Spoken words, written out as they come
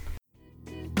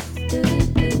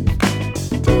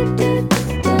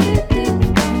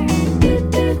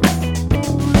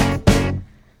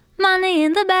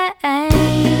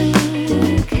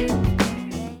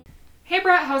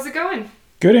how's it going?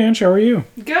 Good, Ange. How are you?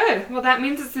 Good. Well, that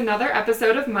means it's another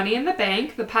episode of Money in the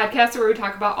Bank, the podcast where we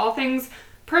talk about all things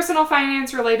personal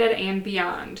finance related and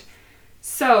beyond.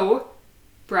 So,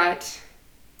 Brett,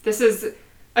 this is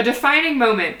a defining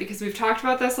moment because we've talked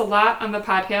about this a lot on the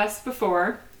podcast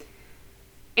before.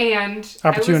 And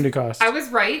Opportunity cost. I was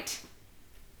right.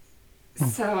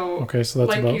 So, okay, so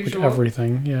that's about like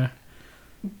everything, yeah.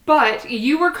 But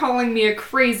you were calling me a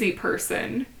crazy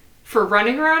person for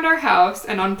running around our house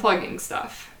and unplugging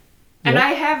stuff. And Yep.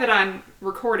 I have it on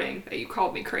recording that you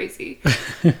called me crazy.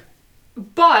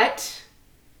 But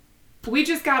we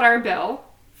just got our bill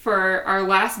for our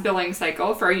last billing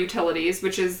cycle for our utilities,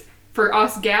 which is for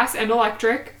us gas and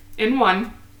electric in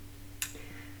one.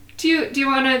 Do you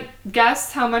want to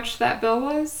guess how much that bill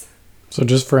was? So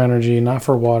just for energy, not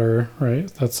for water, right?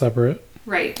 That's separate.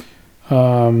 Right.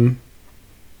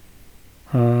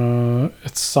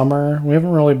 It's summer. We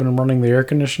haven't really been running the air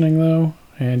conditioning though,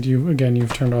 and you've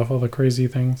turned off all the crazy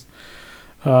things.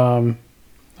 I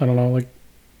don't know, like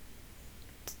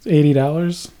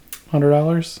 $80,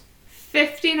 $100,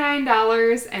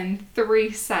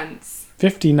 $59.03.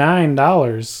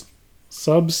 $59,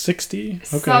 sub 60.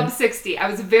 Okay. Sub 60. I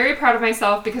was very proud of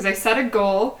myself because I set a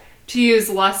goal to use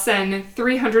less than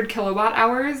 300 kilowatt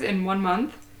hours in 1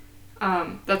 month.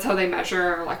 That's how they measure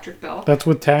our electric bill. That's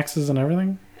with taxes and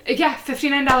everything? Yeah,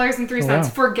 $59.03 wow.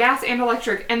 for gas and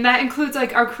electric. And that includes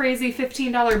like our crazy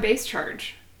 $15 base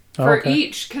charge for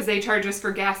each, because they charge us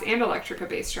for gas and electric a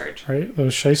base charge. Right,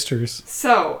 those shysters.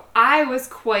 So I was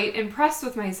quite impressed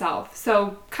with myself.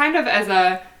 So kind of as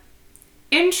a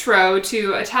intro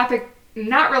to a topic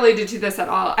not related to this at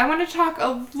all, I want to talk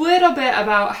a little bit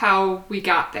about how we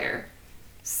got there.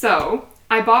 So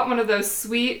I bought one of those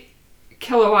sweet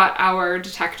kilowatt hour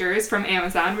detectors from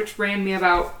Amazon, which ran me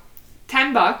about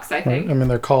 $10, I think. Right. I mean,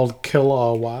 they're called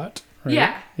Kilowatt, right?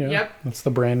 Yeah. Yep. That's the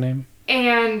brand name.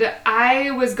 And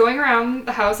I was going around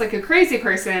the house like a crazy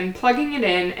person, plugging it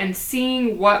in and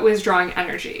seeing what was drawing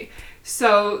energy.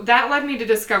 So that led me to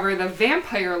discover the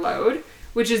vampire load,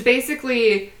 which is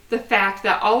basically the fact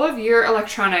that all of your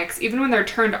electronics, even when they're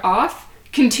turned off,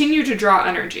 continue to draw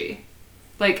energy.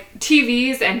 Like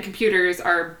TVs and computers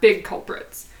are big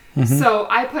culprits. Mm-hmm. So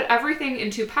I put everything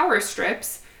into power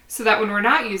strips so that when we're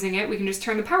not using it, we can just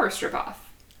turn the power strip off.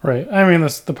 Right. I mean,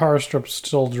 the power strip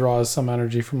still draws some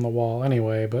energy from the wall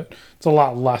anyway, but it's a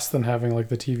lot less than having like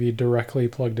the TV directly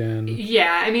plugged in.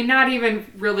 Yeah, I mean, not even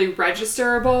really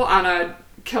registerable on a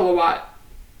kilowatt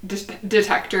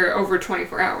detector over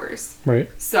 24 hours. Right.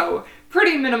 So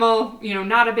pretty minimal,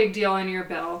 not a big deal in your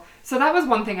bill. So that was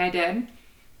one thing I did.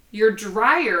 Your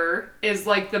dryer is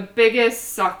like the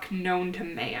biggest suck known to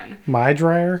man. My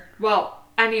dryer? Well,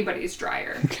 anybody's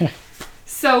dryer. Okay.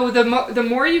 So the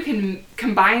more you can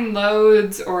combine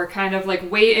loads or kind of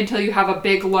like wait until you have a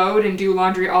big load and do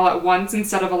laundry all at once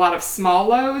instead of a lot of small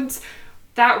loads,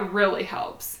 that really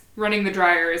helps. Running the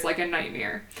dryer is like a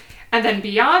nightmare. And then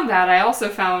beyond that, I also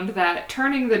found that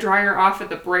turning the dryer off at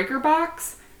the breaker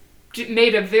box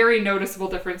made a very noticeable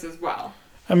difference as well.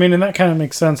 I mean, and that kind of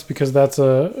makes sense because that's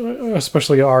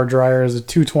especially our dryer is a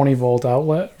 220 volt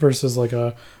outlet versus like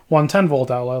a 110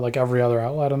 volt outlet like every other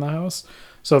outlet in the house.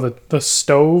 So the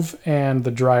stove and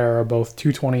the dryer are both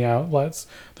 220 outlets.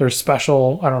 They're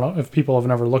special. I don't know if people have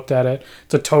never looked at it.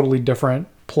 It's a totally different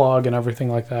plug and everything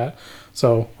like that.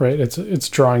 So, right, it's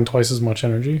drawing twice as much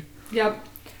energy. Yep.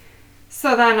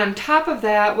 So then on top of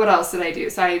that, what else did I do?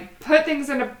 So I put things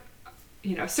into,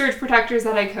 surge protectors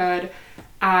that I could.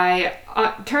 I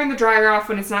turn the dryer off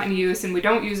when it's not in use and we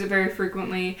don't use it very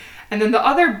frequently. And then the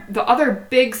other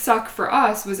big suck for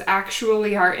us was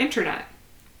actually our internet.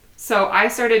 So I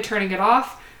started turning it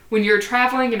off. When you're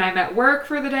traveling and I'm at work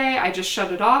for the day, I just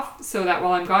shut it off so that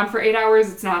while I'm gone for 8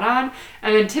 hours, it's not on.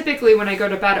 And then typically when I go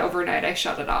to bed overnight, I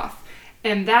shut it off.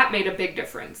 And that made a big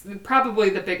difference. Probably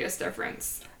the biggest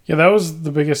difference. Yeah, that was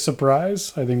the biggest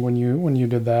surprise, I think, when you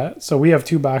did that. So we have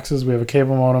 2 boxes. We have a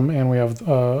cable modem and we have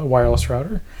a wireless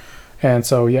router. And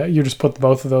so, yeah, you just put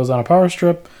both of those on a power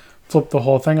strip, flip the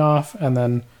whole thing off, and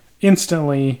then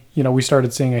instantly, we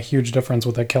started seeing a huge difference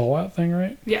with that kilowatt thing,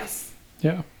 right? Yes.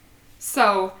 Yeah.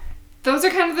 So those are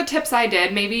kind of the tips I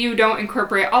did. Maybe you don't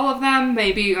incorporate all of them.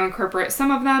 Maybe you incorporate some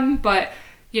of them. But,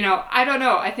 I don't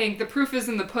know. I think the proof is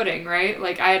in the pudding, right?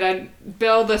 Like I had a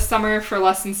bill this summer for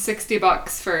less than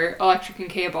 $60 for electric and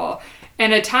cable.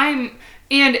 And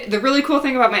the really cool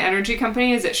thing about my energy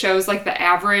company is it shows like the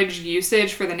average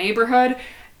usage for the neighborhood.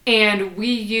 And we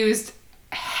used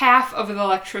half of the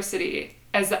electricity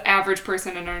as the average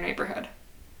person in our neighborhood.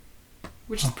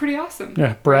 which is pretty awesome.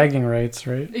 Yeah, bragging rights,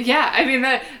 right? Yeah, I mean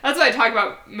that's what I talk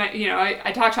about.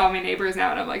 I talk to all my neighbors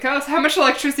now, and I'm like, oh, so how much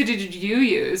electricity did you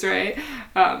use, right?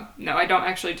 No, I don't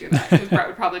actually do that because Brett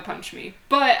would probably punch me.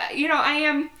 But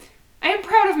I am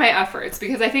proud of my efforts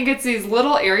because I think it's these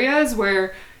little areas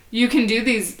where you can do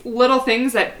these little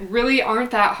things that really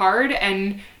aren't that hard.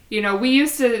 And we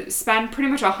used to spend pretty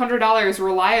much $100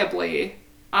 reliably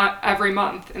every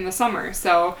month in the summer.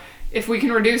 So if we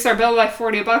can reduce our bill by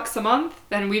 $40 a month,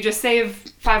 then we just save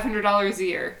 $500 a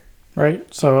year.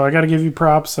 Right. So I got to give you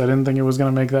props. I didn't think it was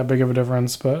going to make that big of a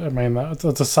difference, but I mean, that's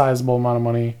a sizable amount of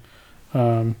money.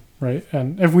 Right.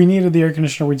 And if we needed the air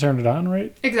conditioner, we turned it on,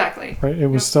 right? Exactly. Right. It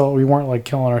was still, we weren't like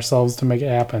killing ourselves to make it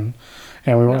happen.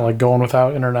 And we weren't like going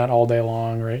without internet all day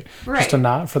long, right? Just to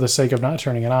not, for the sake of not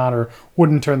turning it on, or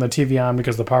wouldn't turn the TV on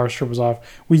because the power strip was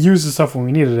off. We used the stuff when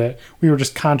we needed it. We were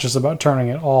just conscious about turning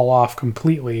it all off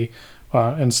completely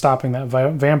and stopping that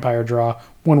vampire draw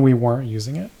when we weren't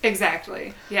using it.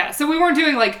 Exactly. Yeah. So we weren't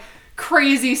doing like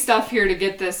crazy stuff here to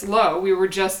get this low. We were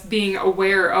just being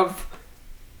aware of,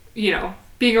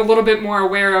 being a little bit more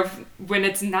aware of when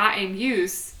it's not in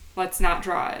use, let's not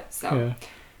draw it. So. Yeah.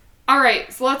 All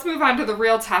right, so let's move on to the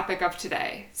real topic of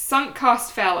today. Sunk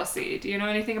cost fallacy. Do you know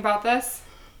anything about this?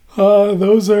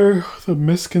 Those are the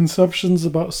misconceptions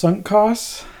about sunk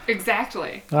costs.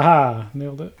 Exactly. Aha,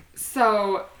 nailed it.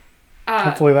 So,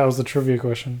 hopefully that was the trivia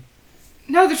question.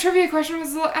 No, the trivia question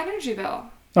was the energy bill.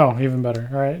 Oh, even better.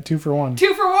 All right, 2 for 1.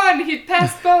 2 for 1. He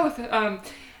passed both.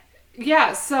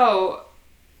 Yeah, so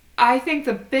I think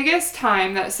the biggest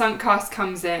time that sunk cost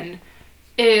comes in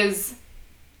is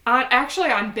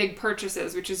on big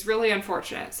purchases, which is really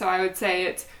unfortunate. So I would say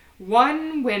it's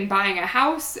 1 when buying a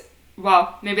house.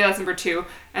 Well, maybe that's number 2.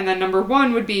 And then number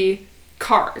 1 would be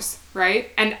cars,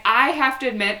 right? And I have to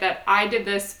admit that I did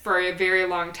this for a very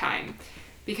long time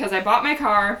because I bought my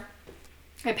car.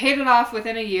 I paid it off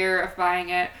within a year of buying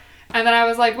it. And then I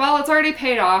was like, well, it's already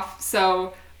paid off,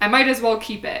 so I might as well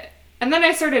keep it. And then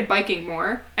I started biking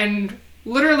more and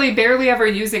literally barely ever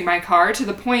using my car to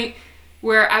the point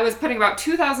where I was putting about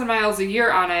 2,000 miles a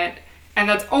year on it, and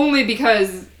that's only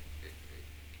because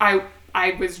I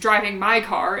was driving my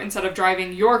car instead of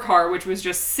driving your car, which was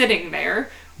just sitting there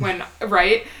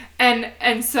right?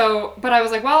 And so, but I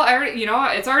was like, well, I already,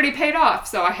 it's already paid off,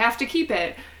 so I have to keep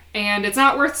it, and it's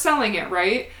not worth selling it,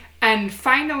 right? And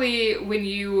finally, when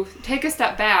you take a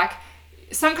step back,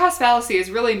 sunk cost fallacy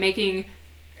is really making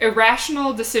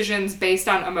irrational decisions based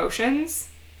on emotions,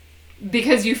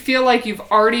 because you feel like you've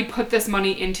already put this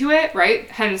money into it, right?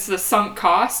 Hence the sunk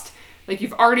cost. Like,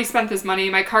 you've already spent this money.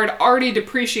 My car already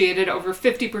depreciated over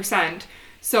 50%.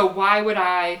 So why would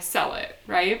I sell it,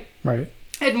 right? Right.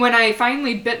 And when I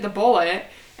finally bit the bullet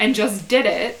and just did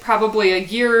it, probably a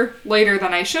year later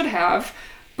than I should have,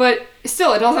 but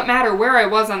still, it doesn't matter where I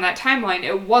was on that timeline.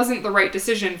 It wasn't the right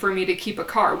decision for me to keep a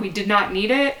car. We did not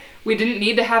need it. We didn't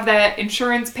need to have that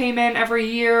insurance payment every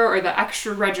year or the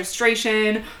extra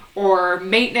registration or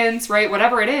maintenance, right?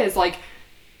 Whatever it is, like,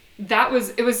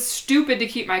 it was stupid to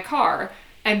keep my car.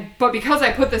 But because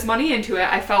I put this money into it,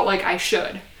 I felt like I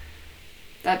should.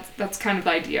 That's kind of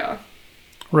the idea.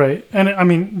 Right. And I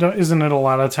mean, isn't it a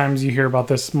lot of times you hear about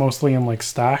this mostly in like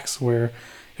stocks, where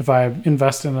if I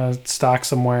invest in a stock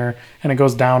somewhere and it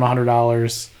goes down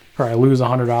 $100 or I lose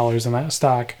 $100 in that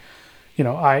stock,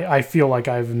 I feel like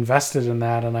I've invested in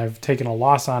that and I've taken a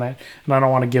loss on it and I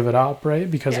don't want to give it up, right?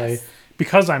 Because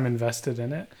I'm invested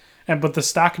in it. But the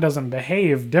stock doesn't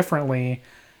behave differently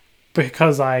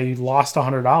because I lost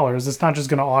 $100. It's not just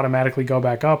going to automatically go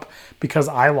back up because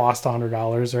I lost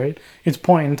 $100, right? It's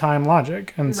point in time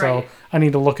logic. And so I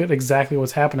need to look at exactly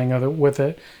what's happening with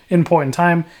it in point in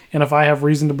time. And if I have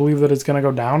reason to believe that it's going to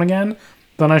go down again,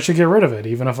 then I should get rid of it,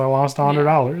 even if I lost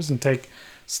 $100 and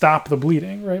stop the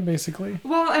bleeding, right? Basically.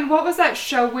 Well, and what was that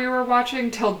show we were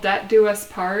watching, Till Death Do Us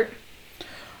Part?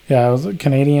 Yeah, it was a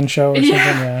Canadian show or something.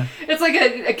 Yeah. It's like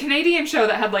a Canadian show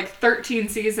that had like 13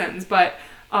 seasons, but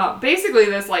basically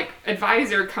this like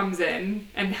advisor comes in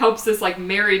and helps this like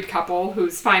married couple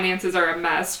whose finances are a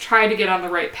mess try to get on the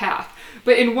right path.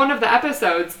 But in one of the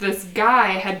episodes, this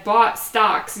guy had bought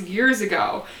stocks years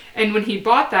ago, and when he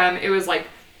bought them, it was like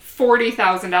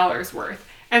 $40,000 worth.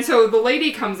 And so the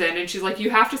lady comes in and she's like, you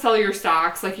have to sell your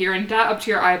stocks, like you're in debt up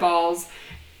to your eyeballs.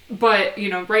 But,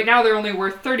 right now they're only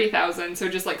worth $30,000, so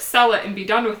just, like, sell it and be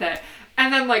done with it.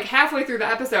 And then, like, halfway through the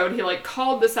episode, he, like,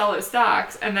 called to sell his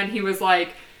stocks, and then he was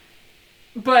like,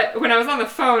 but when I was on the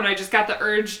phone, I just got the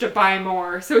urge to buy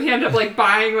more. So he ended up, like,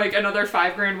 buying, like, another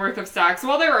 $5,000 worth of stocks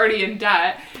while they were already in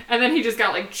debt. And then he just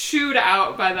got, like, chewed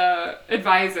out by the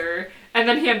advisor. And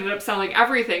then he ended up selling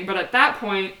everything. But at that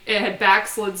point, it had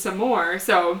backslid some more.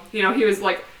 So, he was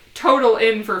like total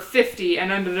in for 50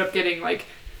 and ended up getting like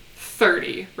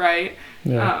 30, right?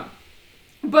 Yeah.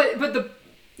 But the,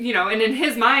 and in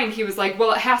his mind, he was like,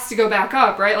 well, it has to go back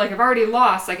up, right? Like, I've already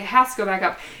lost. Like, it has to go back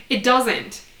up. It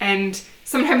doesn't. And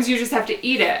sometimes you just have to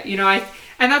eat it,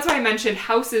 and that's why I mentioned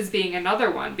houses being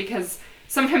another one, because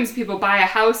sometimes people buy a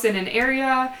house in an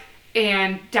area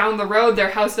and down the road their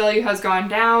house value has gone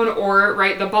down, or,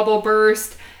 right, the bubble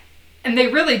burst, and they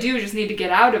really do just need to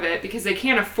get out of it because they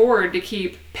can't afford to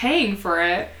keep paying for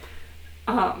it.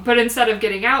 But instead of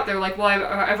getting out, they're like, well,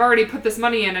 I've already put this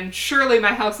money in, and surely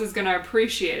my house is going to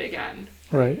appreciate again.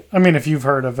 Right. I mean, if you've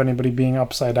heard of anybody being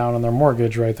upside down on their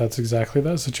mortgage, right, that's exactly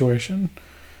that situation.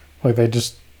 Like,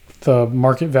 the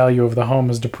market value of the home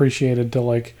is depreciated to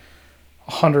like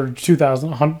 100,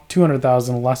 2,000,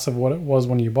 200,000 less of what it was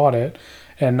when you bought it.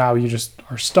 And now you just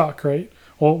are stuck, right?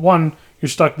 Well, one, you're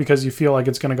stuck because you feel like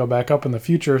it's going to go back up in the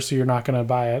future, so you're not going to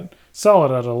buy it, sell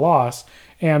it at a loss,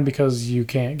 and because you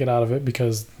can't get out of it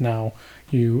because now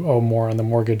you owe more on the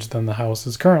mortgage than the house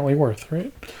is currently worth,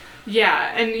 right?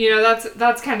 Yeah, and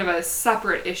that's kind of a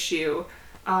separate issue.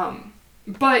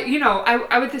 But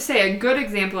I would say a good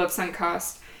example of sunk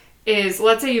cost is,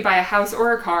 let's say you buy a house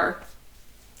or a car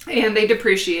and they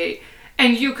depreciate,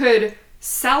 and you could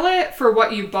sell it for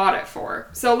what you bought it for.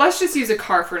 So let's just use a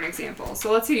car for an example.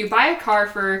 So let's say you buy a car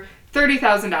for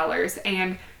 $30,000,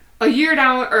 and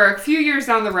a few years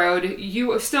down the road,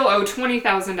 you still owe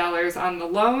 $20,000 on the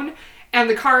loan, and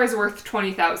the car is worth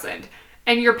 $20,000,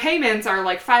 and your payments are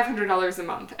like $500 a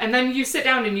month. And then you sit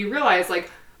down and you realize, like,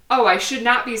 oh, I should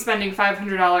not be spending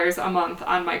 $500 a month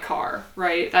on my car,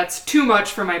 right? That's too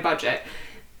much for my budget.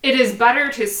 It is better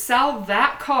to sell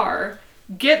that car,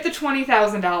 get the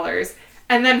 $20,000,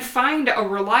 and then find a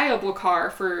reliable car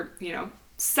for,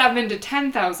 $7,000 to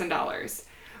 $10,000.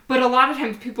 But a lot of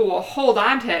times people will hold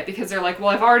on to it because they're like, well,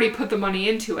 I've already put the money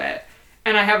into it,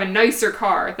 and I have a nicer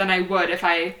car than I would if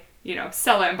I,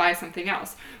 sell it and buy something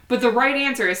else. But the right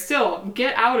answer is still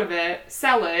get out of it,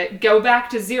 sell it, go back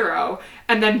to zero,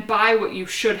 and then buy what you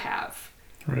should have.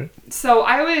 Right. So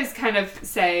I always kind of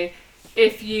say,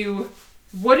 if you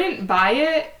wouldn't buy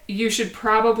it, you should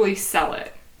probably sell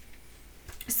it.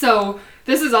 So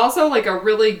this is also like a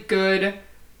really good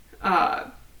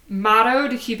motto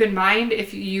to keep in mind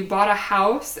if you bought a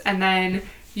house and then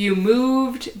you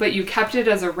moved, but you kept it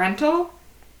as a rental.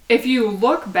 If you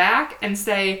look back and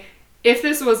say, if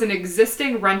this was an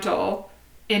existing rental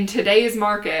in today's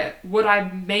market, would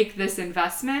I make this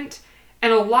investment?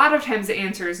 And a lot of times the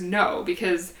answer is no,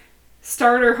 because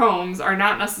starter homes are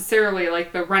not necessarily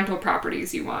like the rental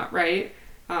properties you want, right?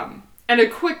 And a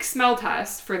quick smell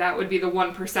test for that would be the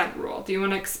 1% rule. Do you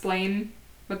want to explain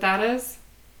what that is?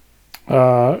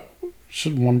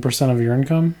 Should 1% of your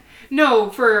income? No,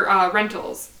 for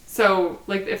rentals. So,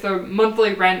 like, if the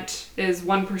monthly rent is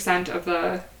 1% of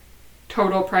the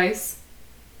total price,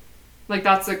 like,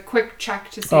 that's a quick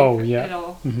check to see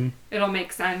if it'll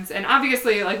make sense. And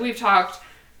obviously, like we've talked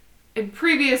in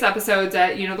previous episodes,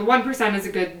 that the 1% is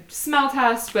a good smell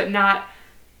test, but not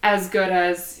as good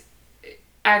as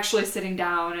actually sitting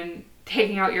down and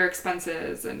taking out your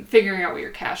expenses and figuring out what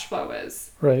your cash flow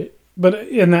is. Right. But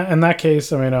in that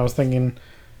case, I mean, I was thinking,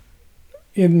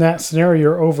 in that scenario,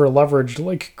 you're over leveraged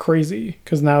like crazy,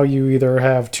 because now you either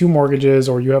have two mortgages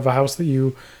or you have a house that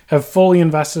you have fully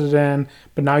invested in,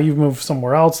 but now you've moved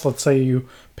somewhere else. Let's say you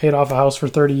paid off a house for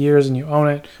 30 years and you own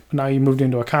it, but now you moved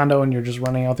into a condo and you're just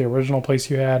renting out the original place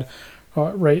you had.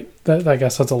 Right. That, I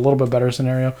guess that's a little bit better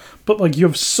scenario. But like, you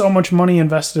have so much money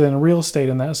invested in real estate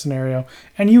in that scenario,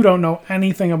 and you don't know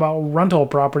anything about rental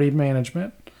property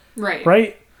management. Right.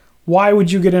 Right? Why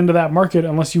would you get into that market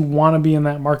unless you want to be in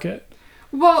that market?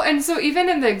 Well, and so even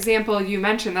in the example you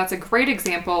mentioned, that's a great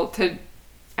example to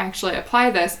actually apply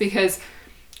this, because,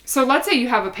 so let's say you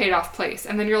have a paid off place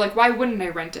and then you're like, why wouldn't I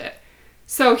rent it?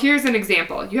 So here's an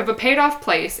example. You have a paid off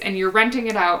place and you're renting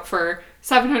it out for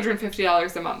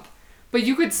 $750 a month, but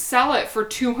you could sell it for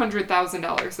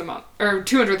 $200,000 a month, or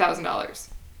 $200,000.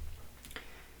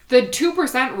 The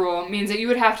 2% rule means that you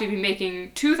would have to be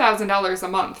making $2,000 a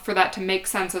month for that to make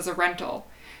sense as a rental.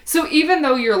 So even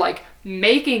though you're like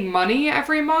making money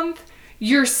every month,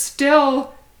 you're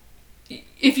still,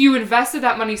 if you invested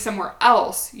that money somewhere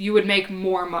else, you would make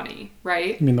more money,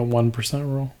 right? You mean the 1%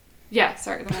 rule? Yeah,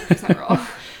 sorry, the 1% rule.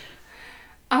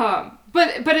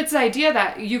 But it's the idea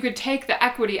that you could take the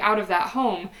equity out of that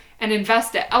home and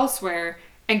invest it elsewhere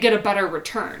and get a better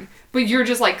return. But you're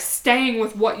just like staying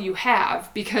with what you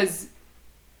have because,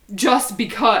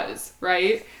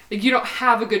 right? Like, you don't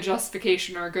have a good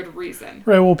justification or a good reason.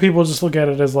 Right. Well, people just look at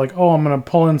it as like, oh, I'm going to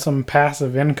pull in some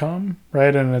passive income,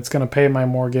 right? And it's going to pay my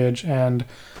mortgage, and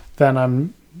then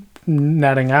I'm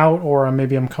netting out, or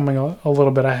maybe I'm coming a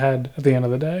little bit ahead at the end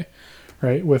of the day,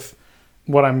 right? With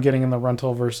what I'm getting in the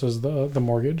rental versus the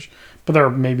mortgage. But they're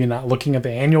maybe not looking at the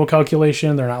annual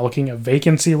calculation. They're not looking at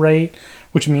vacancy rate,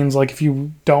 which means like if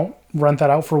you don't rent that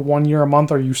out for 1 year a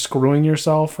month, are you screwing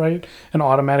yourself, right? And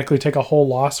automatically take a whole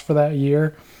loss for that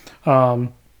year.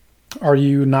 Are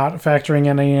you not factoring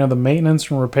in any of the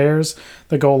maintenance and repairs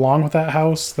that go along with that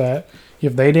house, that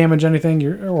if they damage anything,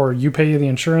 or you pay the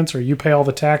insurance, or you pay all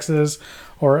the taxes,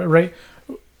 or right?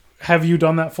 Have you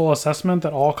done that full assessment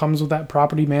that all comes with that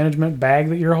property management bag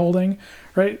that you're holding,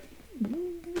 right?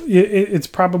 It's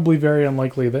probably very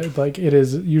unlikely that, like, it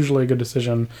is usually a good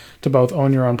decision to both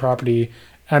own your own property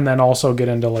and then also get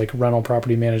into like rental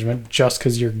property management just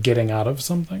because you're getting out of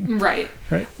something. Right.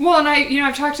 Right. Well, and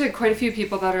I've talked to quite a few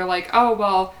people that are like, oh,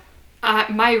 well,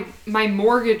 my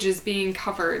mortgage is being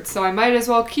covered, so I might as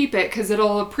well keep it because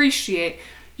it'll appreciate.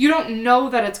 You don't know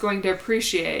that it's going to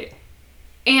appreciate.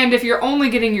 And if you're only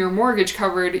getting your mortgage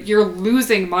covered, you're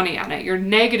losing money on it. You're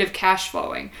negative cash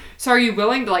flowing. So are you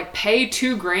willing to like pay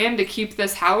 $2,000 to keep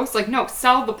this house? Like, no,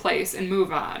 sell the place and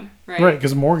move on. Right. Right.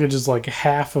 Because mortgage is like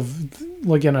half of,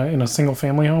 like in a single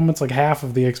family home, it's like half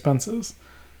of the expenses.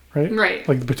 Right. Right.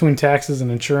 Like between taxes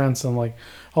and insurance and like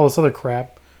all this other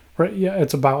crap. Right. Yeah.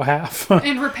 It's about half.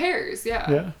 And repairs. Yeah.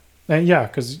 Yeah. And yeah.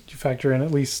 Because you factor in at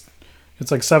least, it's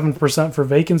like 7% for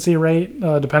vacancy rate,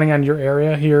 depending on your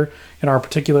area. Here in our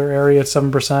particular area, it's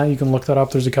 7%. You can look that up.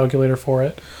 There's a calculator for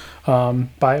it,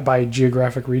 by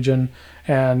geographic region,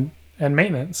 and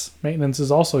maintenance. Maintenance is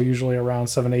also usually around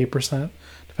 7 to 8%,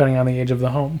 depending on the age of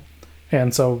the home.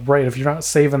 And so, right, if you're not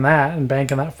saving that and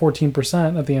banking that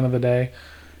 14% at the end of the day,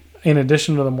 in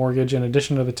addition to the mortgage, in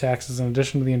addition to the taxes, in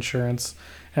addition to the insurance,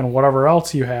 and whatever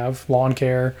else you have, lawn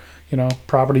care,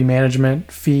 property management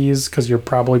fees, because you're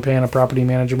probably paying a property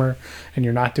manager and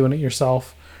you're not doing it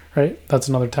yourself, right? That's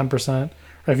another 10%.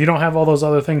 If you don't have all those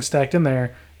other things stacked in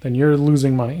there, then you're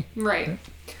losing money. Right.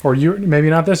 Or you maybe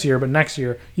not this year, but next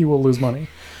year you will lose money.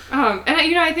 And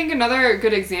I think another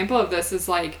good example of this is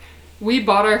like, we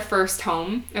bought our first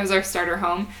home. It was our starter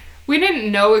home. We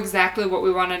didn't know exactly what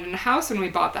we wanted in a house when we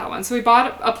bought that one. So we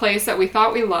bought a place that we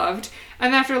thought we loved.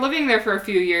 And after living there for a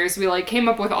few years, we like came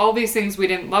up with all these things we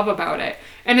didn't love about it.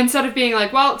 And instead of being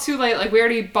like, well, it's too late, like we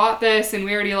already bought this and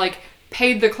we already like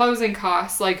paid the closing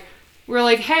costs, like we're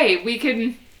like, hey, we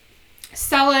can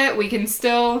sell it. We can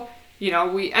still,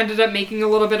 we ended up making a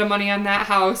little bit of money on that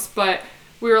house, but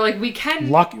we were like, we can.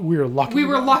 We were lucky. We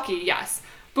were lucky, yes.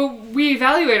 But we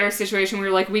evaluate our situation. We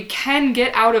were like, we can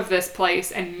get out of this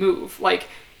place and move. Like,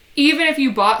 even if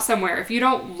you bought somewhere, if you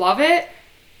don't love it,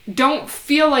 don't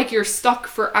feel like you're stuck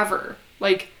forever.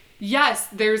 Like, yes,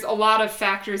 there's a lot of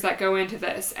factors that go into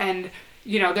this. And,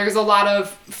 there's a lot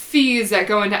of fees that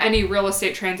go into any real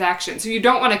estate transaction. So you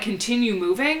don't want to continue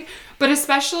moving. But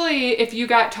especially if you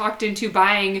got talked into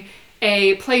buying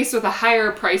a place with a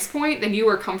higher price point than you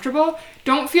were comfortable,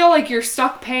 don't feel like you're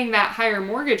stuck paying that higher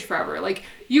mortgage forever. Like,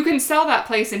 you can sell that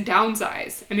place and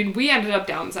downsize. I mean, we ended up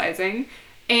downsizing,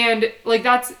 and like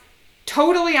that's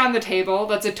totally on the table.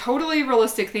 That's a totally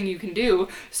realistic thing you can do.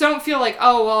 So don't feel like,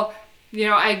 oh, well,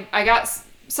 I got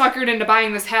suckered into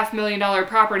buying this $500,000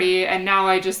 property, and now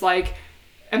I just like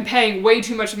am paying way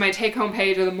too much of my take-home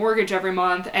pay to the mortgage every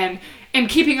month and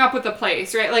keeping up with the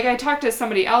place, right? Like, I talked to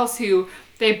somebody else who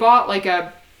they bought like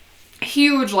a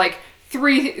huge like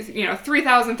 3,000,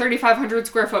 3,500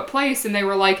 square foot place, and they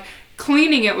were like,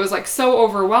 cleaning it was like so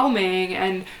overwhelming,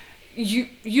 and you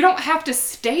don't have to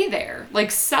stay there. Like,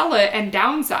 sell it and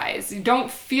downsize. You don't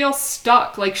feel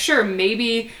stuck. Like, sure,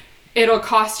 maybe it'll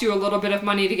cost you a little bit of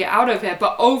money to get out of it,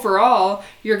 but overall,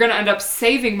 you're going to end up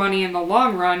saving money in the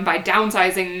long run by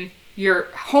downsizing your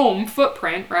home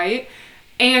footprint, right?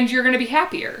 And you're going to be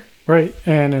happier. Right.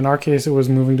 And in our case, it was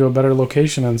moving to a better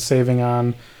location and saving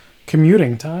on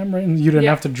commuting time, right? And you didn't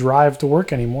have to drive to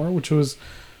work anymore, which was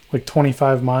like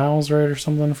 25 miles, right, or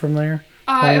something from there?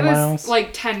 It was miles? like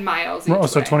 10 miles each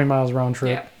so way. 20 miles round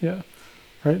trip. Yeah.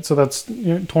 Right? So that's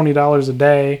 $20 a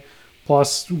day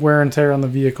plus wear and tear on the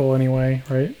vehicle anyway,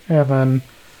 right? And then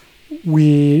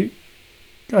we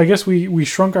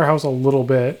shrunk our house a little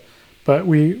bit, but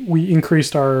we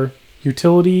increased our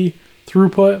utility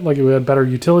throughput. Like, we had better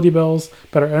utility bills,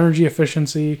 better energy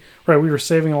efficiency, right? We were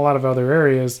saving a lot of other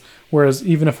areas, whereas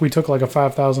even if we took like a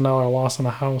 $5,000 loss on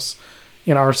a house,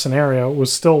 in our scenario, it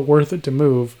was still worth it to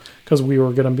move because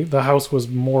the house was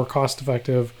more cost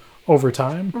effective over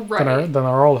time, right, than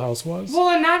our old house was. Well,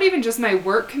 and not even just my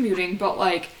work commuting, but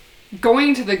like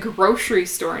going to the grocery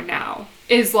store now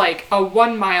is like a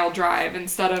 1 mile drive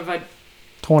instead of a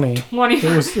 20. 20.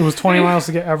 It was 20 miles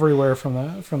to get everywhere from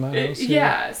that house.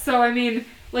 Yeah. So I mean,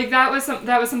 like that was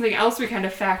something else we kind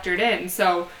of factored in.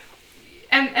 So,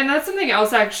 and that's something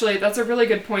else actually. That's a really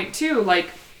good point too. Like,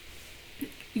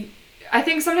 I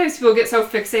think sometimes people get so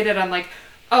fixated on like,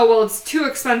 oh well, it's too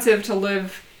expensive to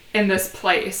live in this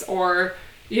place, or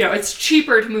it's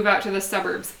cheaper to move out to the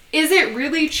suburbs. Is it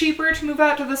really cheaper to move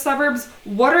out to the suburbs?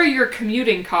 What are your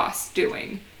commuting costs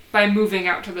doing by moving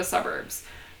out to the suburbs?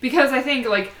 Because I think,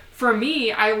 like, for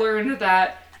me, I learned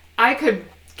that I could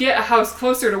get a house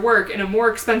closer to work in a more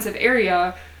expensive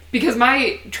area because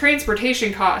my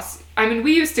transportation costs, I mean,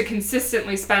 we used to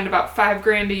consistently spend about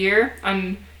 $5,000 a year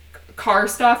on car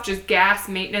stuff, just gas,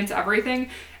 maintenance, everything.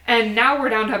 And now we're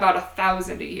down to about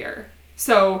 $1,000 a year.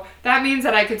 So that means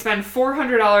that I could spend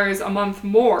 $400 a month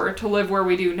more to live where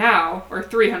we do now, or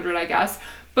 $300, I guess.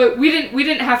 But we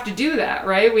didn't have to do that,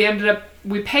 right?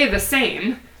 We pay the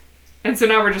same. And so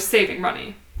now we're just saving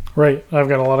money. Right. I've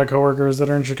got a lot of coworkers that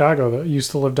are in Chicago that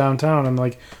used to live downtown and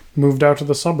like moved out to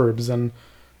the suburbs, and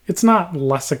it's not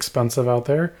less expensive out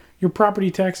there. Your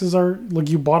property taxes are like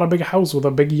you bought a big house with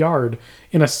a big yard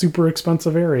in a super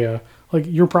expensive area. Like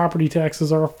your property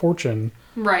taxes are a fortune.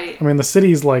 Right. I mean, the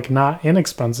city's like not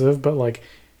inexpensive, but like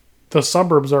the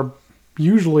suburbs are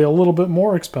usually a little bit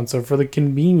more expensive for the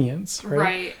convenience, right?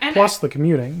 Right. And plus the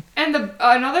commuting. And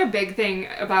another big thing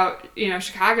about,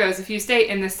 Chicago is if you stay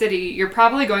in the city, you're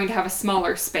probably going to have a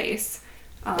smaller space.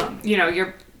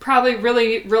 You're probably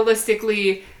really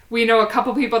realistically, we know a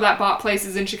couple people that bought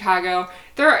places in Chicago.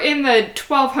 They're in the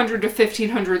 1,200 to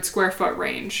 1,500 square foot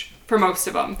range for most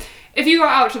of them. If you go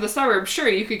out to the suburbs, sure,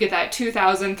 you could get that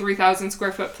 2,000, 3,000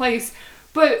 square foot place,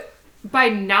 but by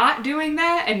not doing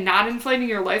that and not inflating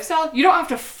your lifestyle, you don't have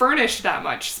to furnish that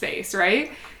much space,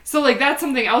 right? So, like, that's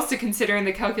something else to consider in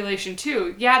the calculation,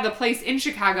 too. Yeah, the place in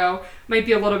Chicago might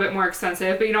be a little bit more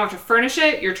expensive, but you don't have to furnish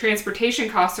it. Your transportation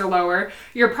costs are lower.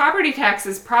 Your property tax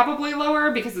is probably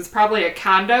lower because it's probably a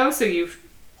condo, so you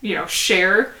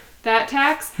share that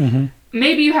tax. Mm-hmm.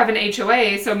 Maybe you have an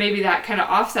HOA, so maybe that kind of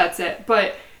offsets it.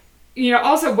 But,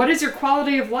 also, what is your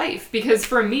quality of life? Because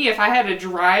for me, if I had to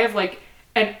drive, like,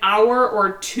 an hour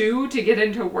or two to get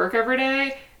into work every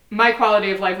day, my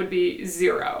quality of life would be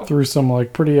 0. Through some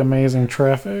like pretty amazing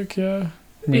traffic, yeah.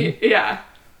 Yeah.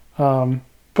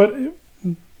 But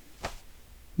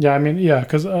yeah, I mean, yeah,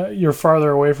 because you're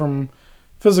farther away from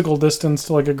physical distance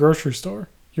to like a grocery store.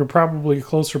 You're probably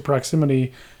closer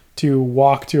proximity to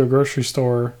walk to a grocery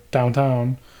store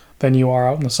downtown than you are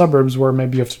out in the suburbs where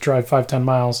maybe you have to drive 5-10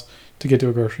 miles to get to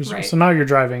a grocery store. Right. So now you're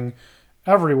driving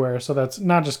everywhere, so that's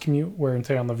not just commute wear and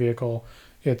tear on the vehicle,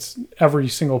 it's every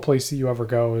single place that you ever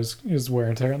go is wear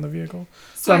and tear on the vehicle.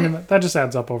 So I mean that just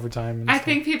adds up over time. I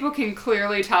think people can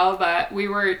clearly tell that we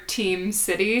were team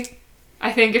city.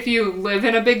 I think if you live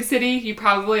in a big city, you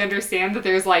probably understand that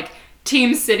there's like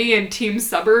team city and team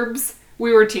suburbs.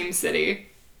 We were team city.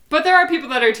 But there are people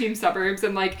that are team suburbs,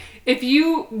 and like if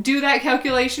you do that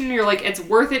calculation, you're like, it's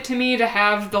worth it to me to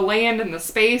have the land and the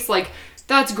space, like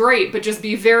that's great, but just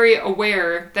be very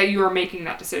aware that you are making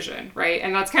that decision, right?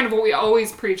 And that's kind of what we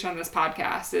always preach on this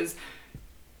podcast is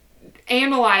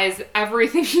analyze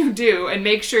everything you do and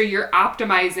make sure you're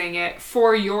optimizing it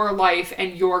for your life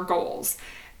and your goals.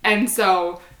 And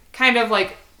so kind of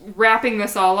like wrapping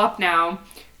this all up now,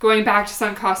 going back to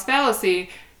sunk cost fallacy,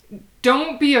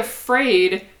 don't be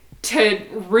afraid to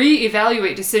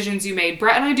reevaluate decisions you made.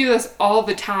 Brett and I do this all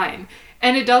the time.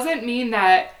 And it doesn't mean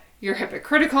that you're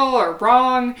hypocritical or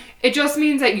wrong. It just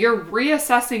means that you're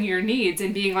reassessing your needs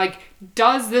and being like,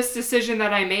 does this decision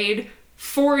that I made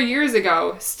 4 years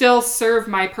ago still serve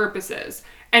my purposes?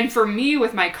 And for me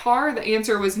with my car, the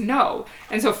answer was no.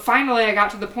 And so finally I got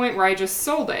to the point where I just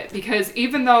sold it, because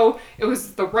even though it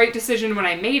was the right decision when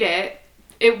I made it,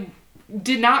 it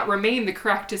did not remain the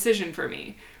correct decision for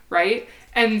me, right?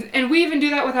 And we even do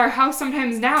that with our house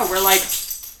sometimes now. We're like,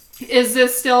 is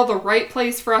this still the right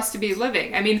place for us to be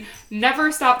living? I mean,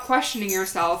 never stop questioning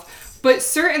yourself, but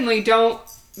certainly don't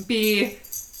be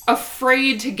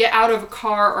afraid to get out of a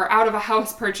car or out of a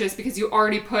house purchase because you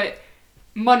already put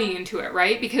money into it,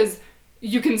 right? Because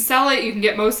you can sell it, you can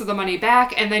get most of the money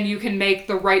back, and then you can make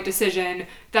the right decision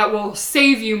that will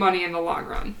save you money in the long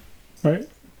run. Right.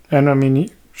 And I mean,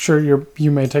 sure,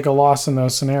 you may take a loss in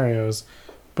those scenarios,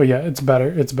 but yeah, it's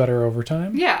better over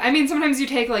time. Yeah, I mean, sometimes you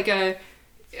take like a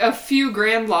few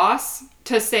grand loss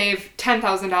to save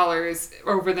 $10,000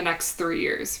 over the next 3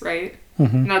 years, right?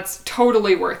 Mm-hmm. And that's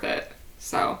totally worth it.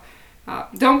 So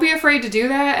don't be afraid to do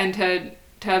that and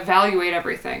to evaluate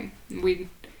everything. We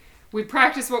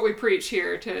practice what we preach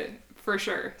here for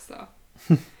sure. So,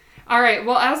 all right.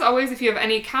 Well, as always, if you have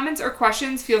any comments or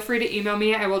questions, feel free to email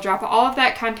me. I will drop all of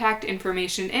that contact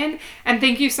information in. And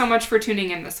thank you so much for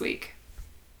tuning in this week.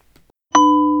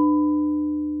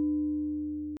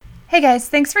 Hey guys,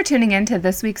 thanks for tuning in to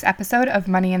this week's episode of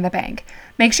Money in the Bank.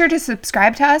 Make sure to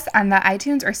subscribe to us on the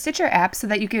iTunes or Stitcher app so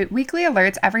that you get weekly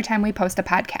alerts every time we post a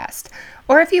podcast.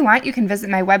 Or if you want, you can visit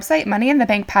my website,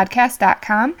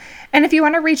 moneyinthebankpodcast.com. And if you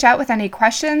want to reach out with any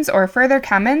questions or further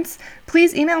comments,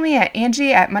 please email me at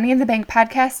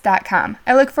Angie@moneyinthebankpodcast.com.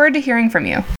 I look forward to hearing from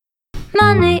you.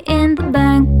 Money in the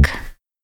bank.